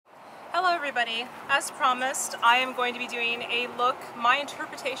everybody. As promised, I am going to be doing a look, my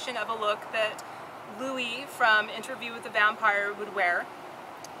interpretation of a look that Louis from Interview with the Vampire would wear.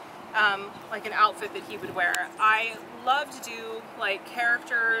 Like an outfit that he would wear. I love to do like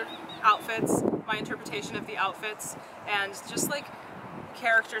character outfits, my interpretation of the outfits, and just like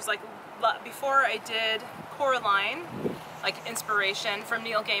characters, like before I did Coraline, like inspiration from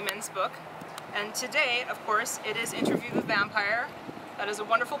Neil Gaiman's book. And today, of course, it is Interview with the Vampire. That is a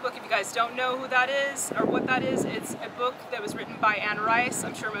wonderful book. If you guys don't know who that is or what that is, it's a book that was written by Anne Rice.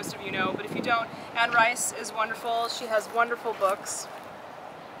 I'm sure most of you know, but if you don't, Anne Rice is wonderful. She has wonderful books.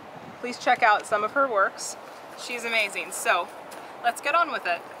 Please check out some of her works. She's amazing. So let's get on with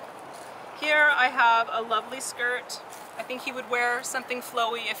it. Here I have a lovely skirt. I think he would wear something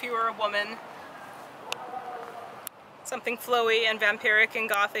flowy if he were a woman. Something flowy and vampiric and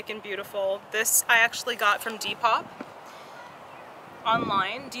gothic and beautiful. This I actually got from Depop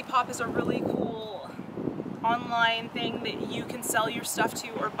online. Depop is a really cool online thing that you can sell your stuff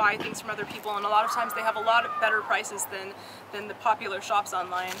to or buy things from other people, and a lot of times they have a lot of better prices than the popular shops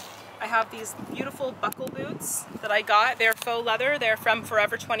online. I have these beautiful buckle boots that I got. They're faux leather. They're from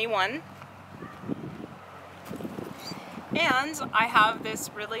Forever 21. And I have this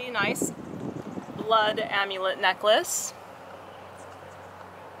really nice blood amulet necklace.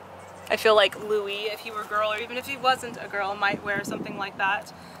 I feel like Louis, if he were a girl, or even if he wasn't a girl, might wear something like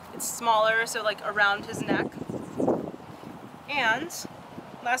that. It's smaller, so like around his neck. And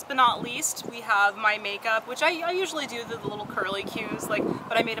last but not least, we have my makeup, which I usually do the little curly cues, like,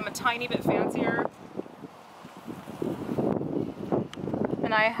 but I made them a tiny bit fancier.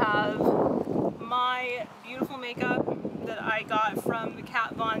 And I have my beautiful makeup that I got from the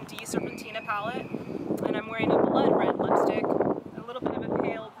Kat Von D Serpentina palette, and I'm wearing a blood red lipstick, a little bit of a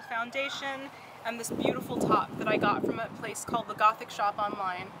pale foundation, and this beautiful top that I got from a place called the Gothic Shop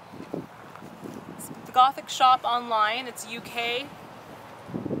Online. The Gothic Shop Online, it's UK,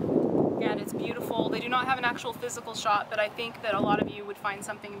 and it's beautiful. They do not have an actual physical shop, but I think that a lot of you would find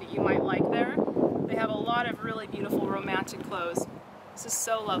something that you might like there. They have a lot of really beautiful romantic clothes. This is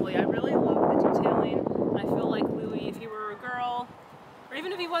so lovely. I really love the detailing, and I feel like Louis, if he were a girl, or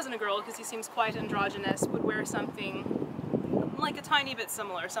even if he wasn't a girl, because he seems quite androgynous, would wear something like a tiny bit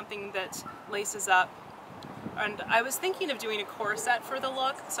similar, something that laces up. And I was thinking of doing a corset for the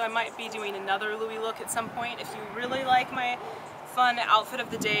look, so I might be doing another Louis look at some point. If you really like my fun outfit of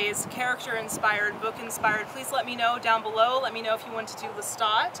the days, character inspired, book inspired, please let me know down below. Let me know if you want to do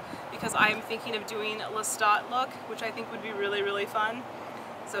Lestat, because I'm thinking of doing a Lestat look, which I think would be really, really fun.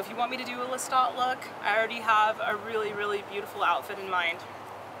 So if you want me to do a Lestat look, I already have a really, really beautiful outfit in mind.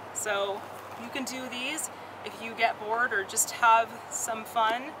 So you can do these. If you get bored or just have some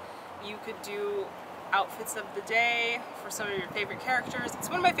fun, you could do outfits of the day for some of your favorite characters. It's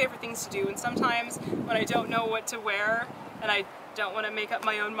one of my favorite things to do, and sometimes when I don't know what to wear and I don't want to make up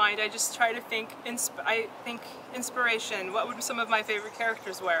my own mind, I just try to think inspiration. What would some of my favorite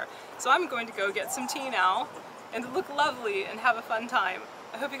characters wear? So I'm going to go get some tea now and look lovely and have a fun time.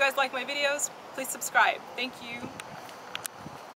 I hope you guys like my videos. Please subscribe. Thank you.